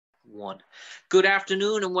One. Good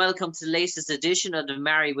afternoon and welcome to the latest edition of the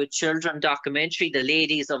Married with Children documentary, The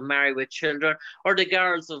Ladies of Married with Children, or The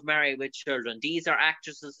Girls of Married with Children. These are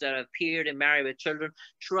actresses that have appeared in Married with Children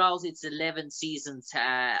throughout its 11 seasons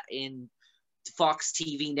in the Fox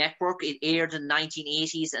TV network. It aired in the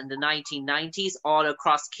 1980s and the 1990s, all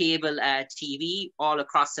across cable TV, all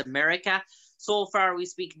across America. So far, we're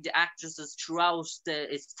speaking to actresses throughout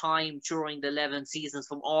its time during the 11 seasons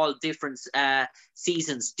from all different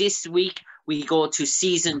seasons. This week, we go to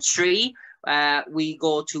season 3. We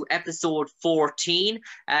go to episode 14,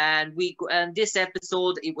 and this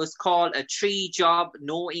episode, it was called A 3-Job,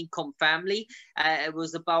 No Income Family. It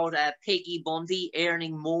was about Peggy Bundy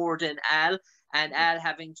earning more than Al, and Al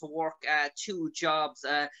having to work 2 jobs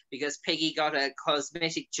because Peggy got a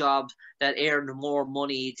cosmetic job that earned more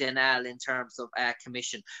money than Al in terms of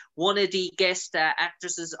commission. One of the guest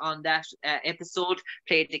actresses on that episode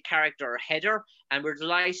played the character Heather, and we're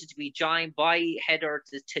delighted to be joined by Heather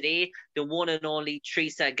today, the one and only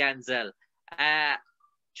Teresa Ganzel.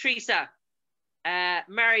 Teresa,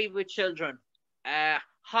 Married with Children,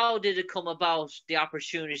 how did it come about, the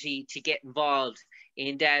opportunity to get involved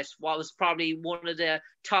in that, what was probably one of the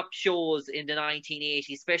top shows in the 1980s,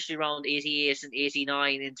 especially around 88 and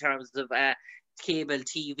 89 in terms of cable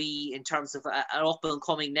TV, in terms of an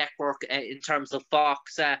up-and-coming network, in terms of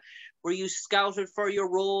Fox? Were you scouted for your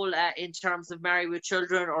role in terms of Married with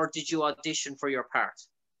Children, or did you audition for your part?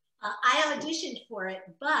 I auditioned for it,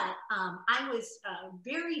 but I was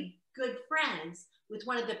very good friends with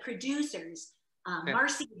one of the producers,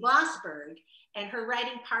 Marcy Vosberg, and her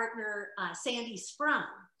writing partner, Sandy Sprung.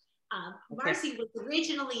 Marcy was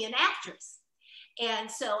originally an actress.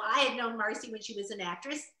 And so I had known Marcy when she was an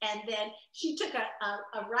actress, and then she took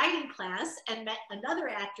a writing class and met another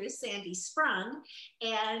actress, Sandy Sprung,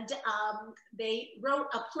 and they wrote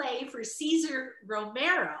a play for Cesar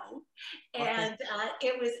Romero, and that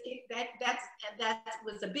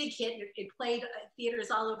was a big hit. It played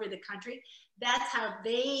theaters all over the country. That's how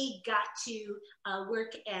they got to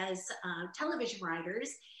work as television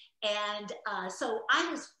writers. And so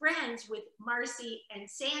I was friends with Marcy and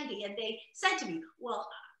Sandy, and they said to me, well,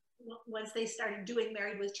 once they started doing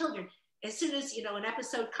Married with Children, as soon as, you know, an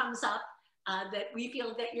episode comes up that we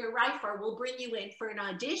feel that you're right for, we'll bring you in for an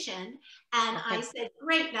audition. And I said,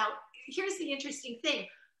 great. Now, here's the interesting thing,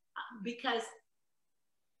 because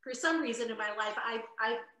for some reason in my life,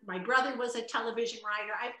 my brother was a television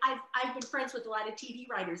writer. I've been friends with a lot of TV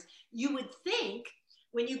writers. You would think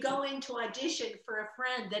when you go into audition for a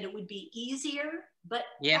friend that it would be easier, but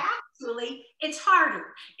actually it's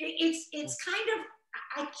harder. It's kind of,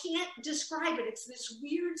 I can't describe it. It's this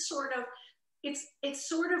weird sort of, it's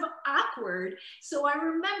sort of awkward. So I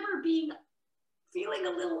remember feeling a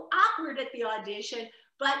little awkward at the audition,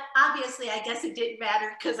 but obviously I guess it didn't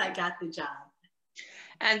matter because I got the job.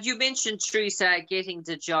 And you mentioned, Teresa, getting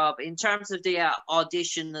the job. In terms of the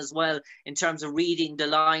audition as well, in terms of reading the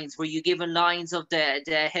lines, were you given lines of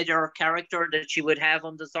the Heather character that she would have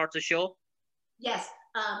on the sort of show? Yes.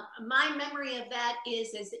 My memory of that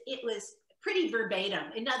is it was pretty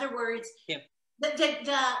verbatim. In other words,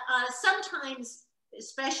 sometimes,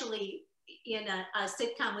 especially in a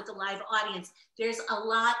sitcom with a live audience, there's a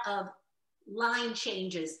lot of line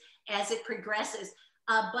changes as it progresses.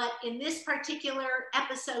 But in this particular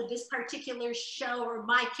episode, this particular show, or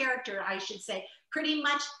my character, I should say, pretty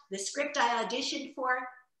much the script I auditioned for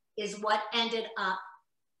is what ended up,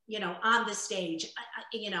 you know, on the stage,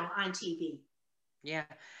 you know, on TV. Yeah.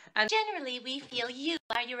 And generally, we feel you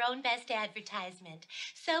are your own best advertisement.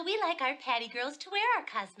 So we like our patty girls to wear our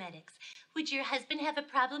cosmetics. Would your husband have a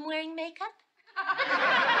problem wearing makeup?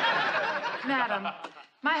 Madam,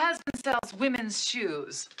 my husband sells women's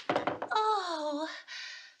shoes. Oh,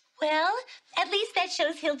 well, at least that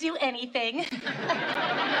shows he'll do anything.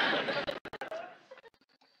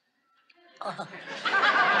 Oh.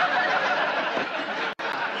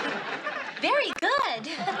 Very good.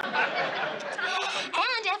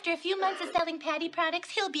 And after a few months of selling Patty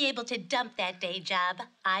products, he'll be able to dump that day job.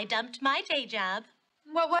 I dumped my day job.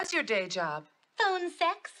 What was your day job? Phone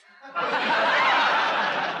sex.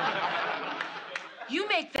 You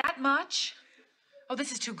make that much? Oh,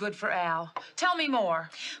 this is too good for Al. Tell me more.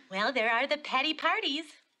 Well, there are the Patty parties.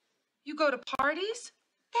 You go to parties?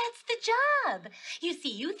 That's the job. You see,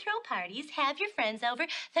 you throw parties, have your friends over,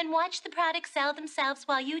 then watch the products sell themselves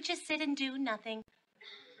while you just sit and do nothing.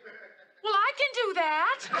 Well, I can do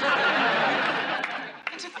that.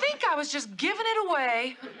 And to think I was just giving it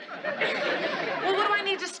away. Well, what do I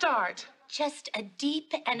need to start? Just a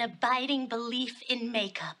deep and abiding belief in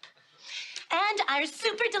makeup. And our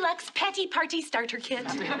super deluxe petty party starter kit.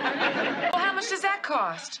 Well, how much does that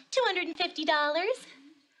cost? $250.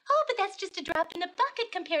 Oh, but that's just a drop in the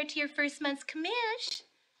bucket compared to your first month's commish.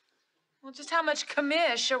 Well, just how much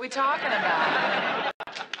commish are we talking about?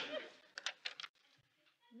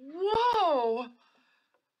 Whoa!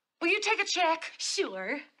 Will you take a check?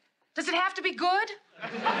 Sure. Does it have to be good?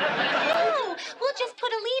 No, we'll just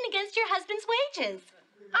put a lien against your husband's wages.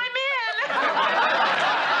 I'm in!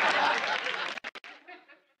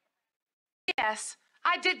 Yes,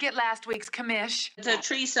 I did get last week's commish.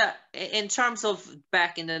 Teresa, in terms of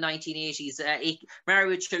back in the 1980s, Married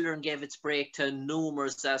with Children gave its break to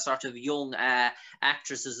numerous sort of young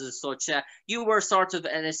actresses as such. You were sort of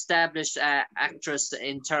an established actress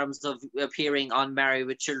in terms of appearing on Married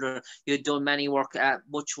with Children. You had done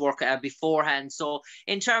much work beforehand. So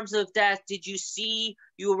in terms of that, did you see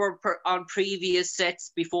you were on previous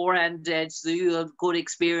sets beforehand? So you had good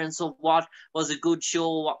experience of what was a good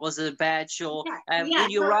show, what was a bad show. When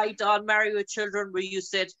you write on Married with Children, where you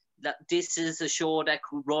said that this is a show that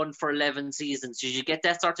could run for 11 seasons, did you get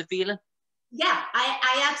that sort of feeling? Yeah,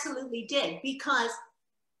 I absolutely did, because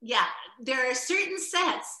there are certain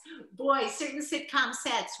sets, certain sitcom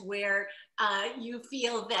sets where you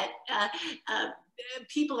feel that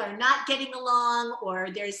people are not getting along, or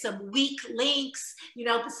there's some weak links,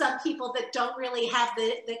 some people that don't really have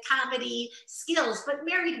the comedy skills. But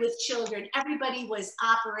Married with Children, everybody was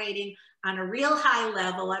operating on a real high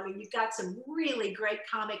level. I mean, you've got some really great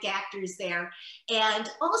comic actors there. And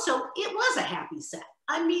also, it was a happy set.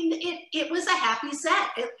 I mean, it was a happy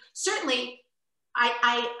set. Certainly,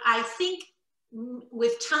 I think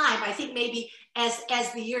with time, I think maybe as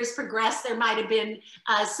the years progressed, there might have been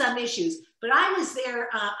some issues. But I was there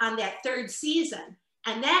on that third season,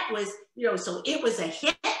 and that was, so it was a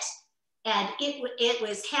hit, and it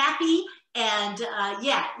was happy. And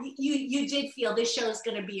you did feel this show is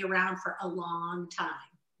going to be around for a long time.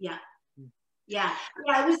 Yeah.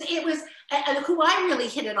 It was who I really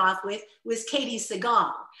hit it off with was Katie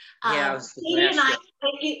Seagal. Katie and I,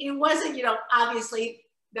 it wasn't, obviously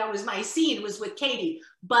that was my scene, was with Katie,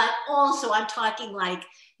 but also I'm talking like,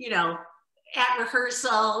 at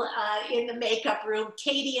rehearsal, in the makeup room,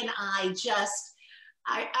 Katie and I just,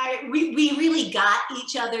 we really got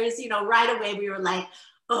each other's, right away. We were like,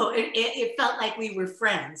 oh, it felt like we were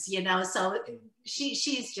friends, so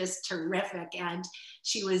she's just terrific. And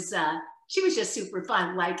she was just super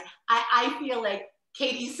fun. Like, I feel like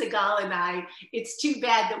Katie Seagal and I, it's too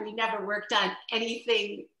bad that we never worked on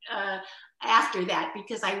anything after that,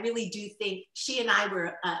 because I really do think she and I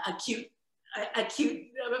were a cute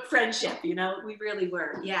friendship, we really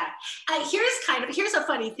were. Yeah. Here's a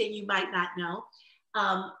funny thing you might not know.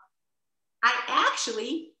 I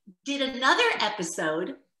actually did another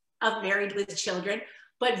episode of Married with Children,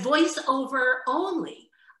 but voiceover only,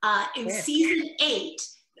 in season 8,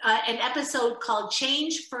 an episode called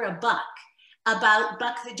Change for a Buck, about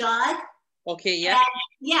Buck the dog. Okay,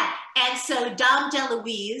 yeah. And so Dom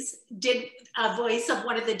DeLuise did a voice of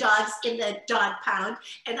one of the dogs in the dog pound,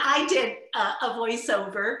 and I did a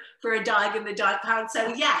voiceover for a dog in the dog pound. So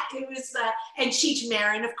yeah, it was, and Cheech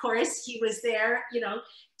Marin, of course, he was there,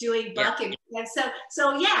 doing Buck. And so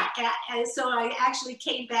I actually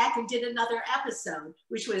came back and did another episode,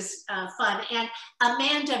 which was fun. And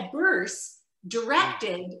Amanda Burse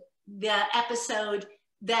directed the episode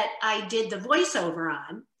that I did the voiceover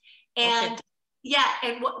on. And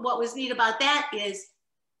and what was neat about that is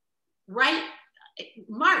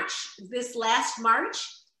this last March,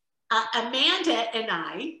 Amanda and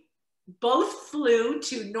I both flew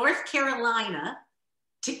to North Carolina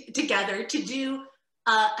together to do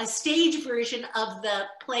a stage version of the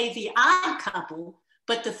play The Odd Couple,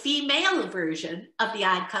 but the female version of The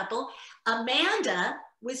Odd Couple. Amanda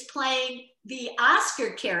was playing the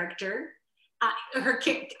Oscar character,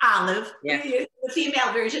 Olive. The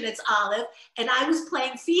female version, it's Olive, and I was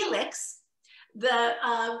playing Felix.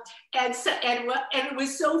 And it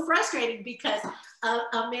was so frustrating because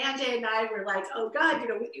Amanda and I were like, oh God,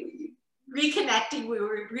 reconnecting. We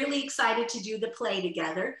were really excited to do the play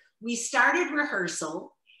together. We started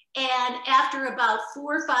rehearsal, and after about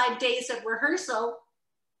 4 or 5 days of rehearsal,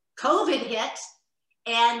 COVID hit,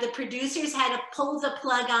 and the producers had to pull the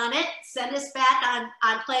plug on it, send us back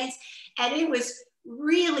on plays, and it was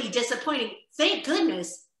really disappointing. Thank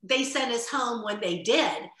goodness they sent us home when they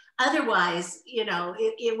did. Otherwise,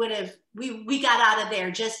 it would have, we got out of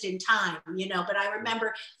there just in time, but I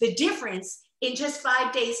remember the difference in just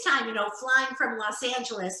 5 days time, flying from Los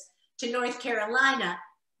Angeles to North Carolina,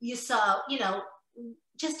 you saw,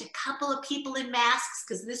 just a couple of people in masks,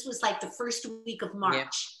 because this was like the first week of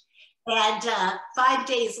March. And 5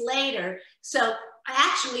 days later, so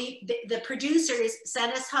actually the producers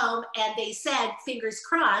sent us home and they said, fingers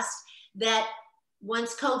crossed, that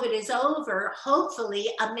once COVID is over, hopefully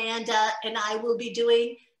Amanda and I will be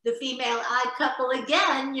doing the Female Odd Couple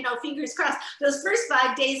again, you know, fingers crossed. Those first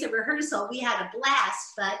 5 days of rehearsal, we had a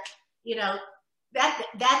blast, but, you know,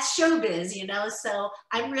 that's showbiz, you know, so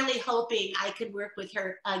I'm really hoping I could work with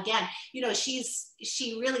her again. You know, she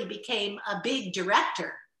really became a big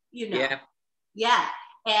director, you know. Yeah.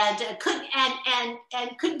 And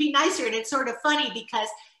couldn't be nicer. And it's sort of funny because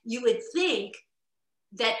you would think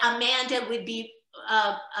that Amanda would be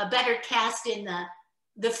a better cast in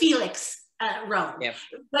the Felix role,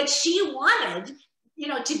 but she wanted, you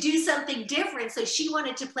know, to do something different. So she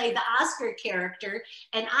wanted to play the Oscar character.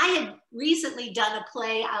 And I had recently done a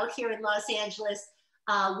play out here in Los Angeles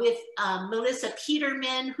with Melissa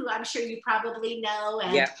Peterman, who I'm sure you probably know.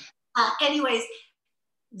 And anyways,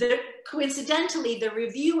 coincidentally, the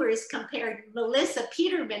reviewers compared Melissa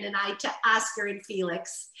Peterman and I to Oscar and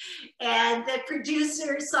Felix. And the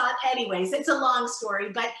producers thought, anyways, it's a long story,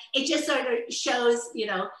 but it just sort of shows, you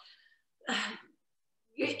know,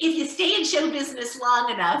 if you stay in show business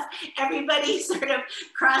long enough, everybody sort of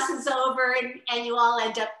crosses over and you all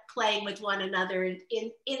end up playing with one another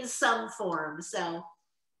in some form. So.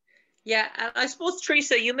 Yeah, and I suppose,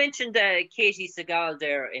 Teresa, you mentioned Katie Segal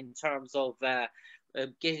there in terms of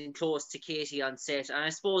getting close to Katie on set. And I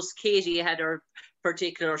suppose Katie had her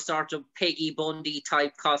particular sort of Peggy Bundy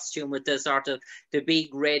type costume with the sort of the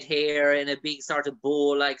big red hair and a big sort of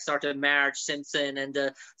bow, like sort of Marge Simpson, and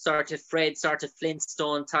the sort of Fred sort of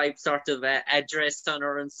Flintstone type sort of dress on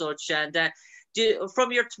her and such. And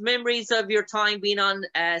from your memories of your time being on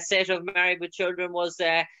set of Married with Children, was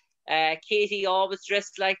Katie always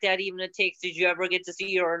dressed like that, even in takes? Did you ever get to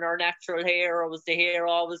see her in her natural hair, or was the hair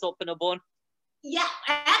always up in a bun? Yeah,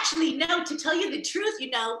 actually, no, to tell you the truth, you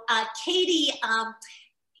know, Katie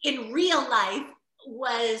in real life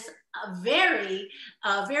was a very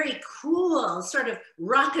cool sort of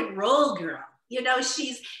rock and roll girl. You know,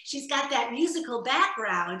 she's got that musical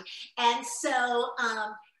background. And so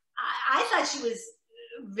I thought she was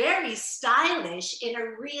very stylish in a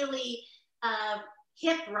really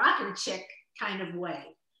hip rocker chick kind of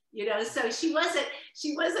way. You know, so she wasn't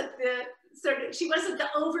the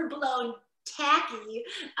overblown tacky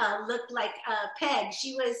looked like Peg.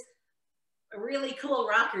 She was a really cool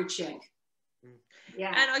rocker chick.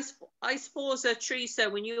 Yeah. And I suppose Teresa,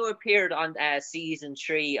 when you appeared on season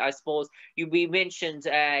 3, I suppose we mentioned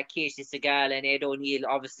Katie Segal and Ed O'Neill.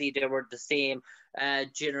 Obviously they were the same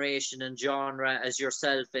generation and genre as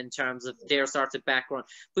yourself in terms of their sort of background,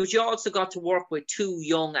 but you also got to work with 2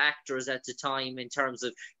 young actors at the time in terms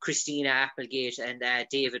of Christina Applegate and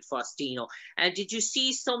David Faustino. And did you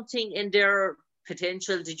see something in their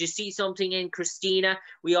potential? Did you see something in Christina?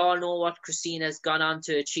 We all know what Christina's gone on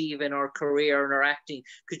to achieve in her career and her acting.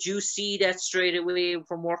 Could you see that straight away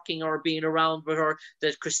from working or being around with her,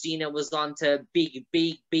 that Christina was on to big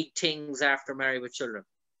things after Married with Children?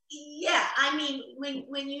 Yeah, I mean,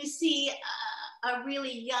 when you see a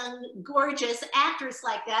really young, gorgeous actress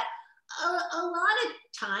like that, a lot of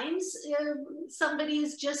times somebody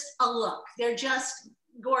is just a look. They're just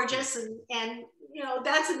gorgeous and you know,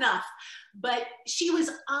 that's enough. But she was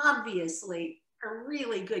obviously a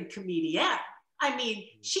really good comedian. I mean,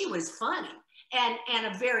 she was funny and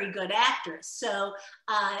a very good actress. So,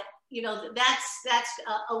 you know, that's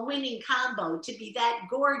a winning combo, to be that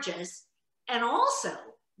gorgeous and also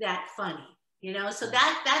that funny, you know, so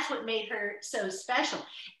that's what made her so special.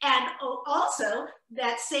 And also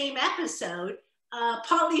that same episode,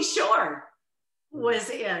 Pauly Shore was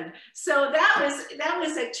in. So that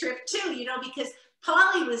was a trip too, you know, because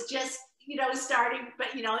Pauly was just, you know, starting,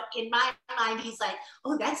 but you know, in my mind, he's like,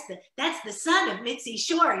 oh, that's the son of Mitzi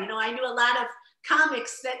Shore. You know, I knew a lot of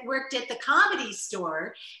comics that worked at the Comedy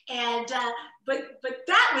Store, and but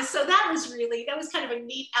that was kind of a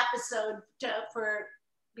neat episode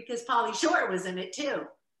because Pauly Shore was in it too.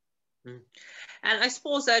 And I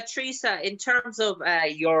suppose, Teresa, in terms of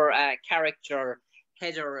your character,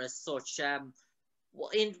 Heather, as such,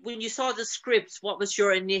 when you saw the scripts, what was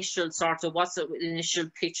your initial what's the initial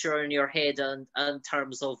picture in your head in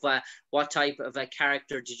terms of what type of a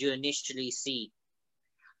character did you initially see?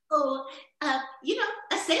 Oh, you know,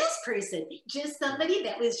 a salesperson, just somebody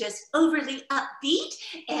that was just overly upbeat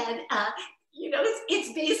and you know,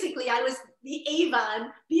 it's basically, I was the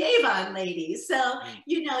Avon lady. So,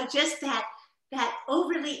 you know, just that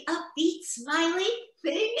overly upbeat, smiley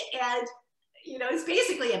thing. And, you know, it's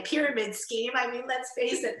basically a pyramid scheme. I mean, let's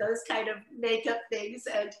face it, those kind of makeup things.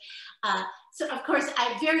 And so, of course,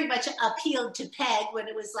 I very much appealed to Peg when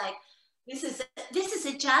it was like, This is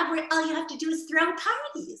a job where all you have to do is throw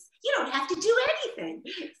parties. You don't have to do anything.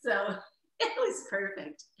 So it was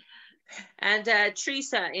perfect. And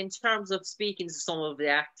Teresa, in terms of speaking to some of the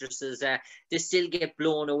actresses, they still get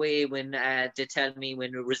blown away when they tell me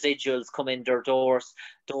when residuals come in their door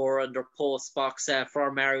and their post box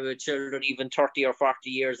for Married with Children, even 30 or 40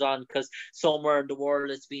 years on, because somewhere in the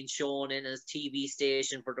world it's been shown in a TV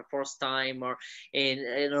station for the first time, or in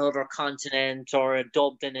another continent, or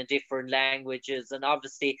dubbed in a different languages. And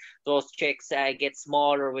obviously those checks get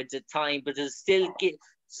smaller with the time, but it still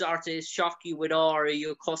sort of shock you with, or are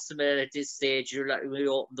you accustomed at this stage? You're like, when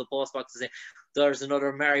you open the post box and say, there's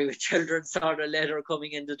another Married with Children sort of letter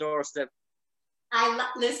coming in the doorstep.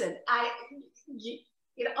 Listen,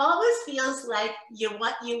 it always feels like you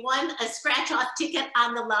won a scratch off ticket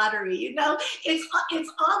on the lottery. You know, it's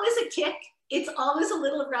always a kick. It's always a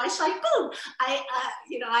little rush, like boom.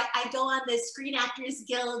 I go on the Screen Actors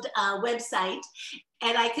Guild website,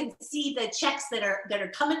 and I can see the checks that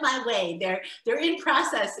are coming my way. They're in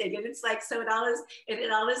processing, and it's like, so it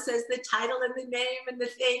always says the title and the name and the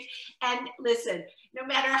thing. And listen, no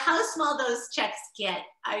matter how small those checks get,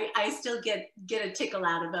 I still get a tickle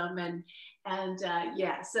out of them. And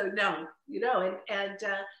yeah, so no,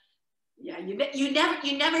 yeah, you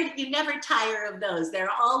never tire of those.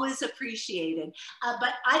 They're always appreciated.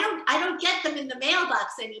 But I don't get them in the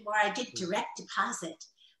mailbox anymore. I get direct deposit.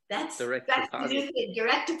 That's the new thing.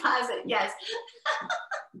 Direct deposit. Yes.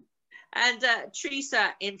 And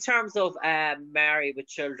Teresa, in terms of Married with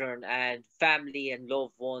Children and family and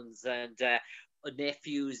loved ones and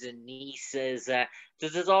nephews and nieces,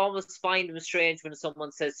 does it almost find them strange when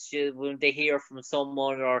someone says to you, when they hear from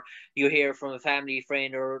someone, or you hear from a family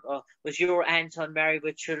friend, or was your aunt on Married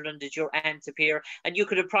with Children? Did your aunt appear? And you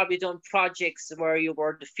could have probably done projects where you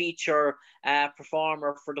were the feature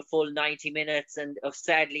performer for the full 90 minutes, and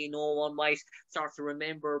sadly no one might start to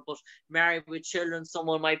remember. But Married with Children,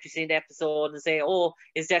 someone might be seeing the episode and say, oh,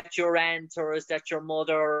 is that your aunt, or is that your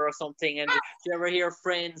mother, or something? And do you ever hear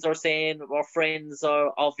friends or friends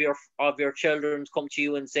of your children come to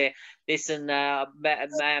you and say, listen,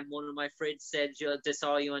 ma'am, one of my friends said they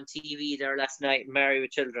saw you on TV there last night, Married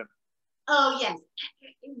with Children? Oh yes,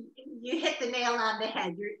 you hit the nail on the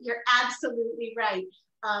head. You're absolutely right.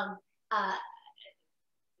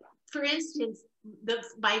 For instance,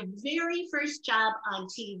 my very first job on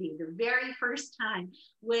TV, the very first time,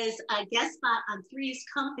 was a guest spot on Three's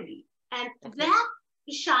Company, and that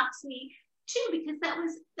shocks me too, because that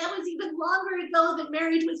was even longer ago than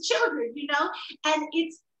Married with Children, you know. And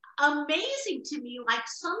it's amazing to me, like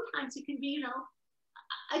sometimes it can be, you know,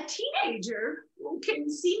 a teenager who can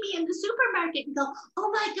see me in the supermarket and go,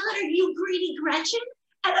 oh my God, are you Greedy Gretchen?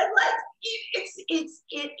 And I'm like,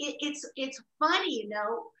 it's funny, you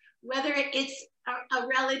know, whether it's a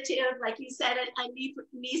relative, like you said, a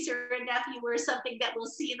niece or a nephew, or something that we'll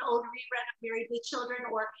see an old rerun of Married with Children,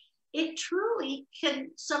 or it truly can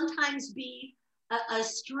sometimes be a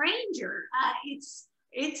stranger.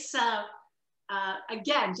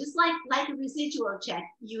 Again, just like a residual check,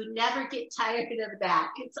 you never get tired of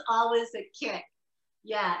that. It's always a kick.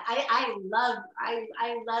 Yeah, I love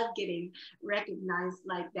getting recognized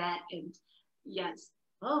like that. And yes,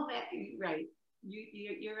 oh, right,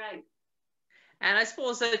 you're right. And I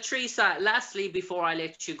suppose, Teresa, lastly, before I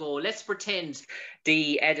let you go, let's pretend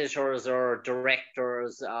the editors or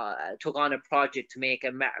directors took on a project to make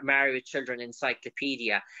a Married with Children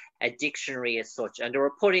encyclopedia, a dictionary as such, and they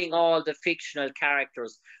were putting all the fictional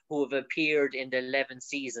characters who have appeared in the 11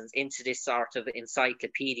 seasons into this sort of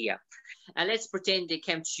encyclopedia. And let's pretend they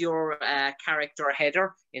came to your character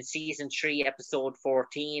Heather in season 3, episode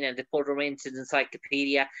 14, and they put her into the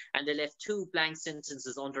encyclopedia, and they left 2 blank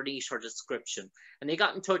sentences underneath her description. And they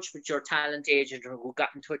got in touch with your talent agent, who got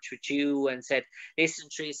in touch with you and said, listen,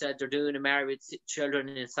 Teresa, they're doing a Married with Children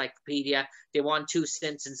encyclopedia. They want 2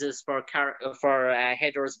 sentences for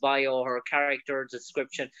Heather's bio, her character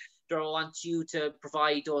description. They want you to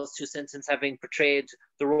provide those 2 sentences, having portrayed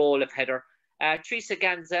the role of Heather. Teresa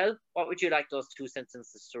Ganzel, what would you like those 2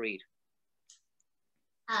 sentences to read?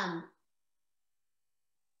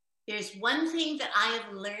 There's one thing that I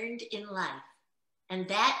have learned in life, and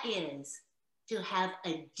that is to have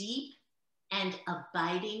a deep and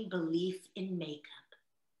abiding belief in makeup.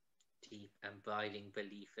 Deep and abiding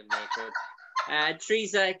belief in makeup.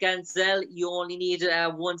 Teresa Ganzel, you only need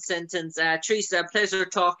 1 sentence. Teresa, pleasure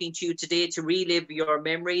talking to you today to relive your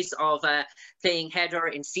memories of playing Heather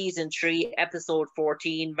in season 3, episode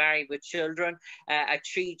 14, Married with Children. A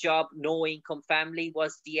 3-job, no income family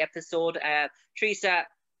was the episode. Teresa,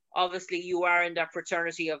 Obviously, you are in that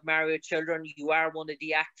fraternity of Married with Children. You are one of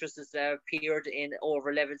the actresses that appeared in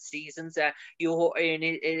over 11 seasons. You in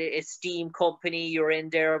an esteemed company. You're in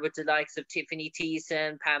there with the likes of Tiffany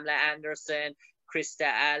Thiessen, Pamela Anderson, Krista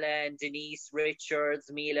Allen, Denise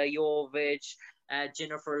Richards, Mila Jovovich,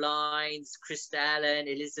 Jennifer Lyons, Krista Allen,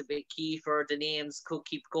 Elizabeth Kiefer. The names could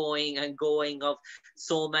keep going and going of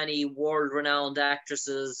so many world-renowned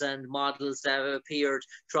actresses and models that have appeared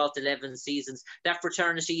throughout the 11 seasons. That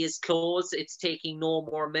fraternity is closed. It's taking no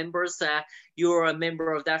more members. You're a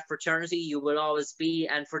member of that fraternity. You will always be.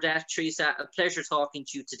 And for that, Teresa, a pleasure talking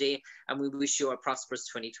to you today. And we wish you a prosperous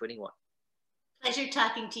 2021. Pleasure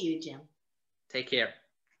talking to you, Jim. Take care.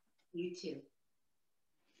 You too.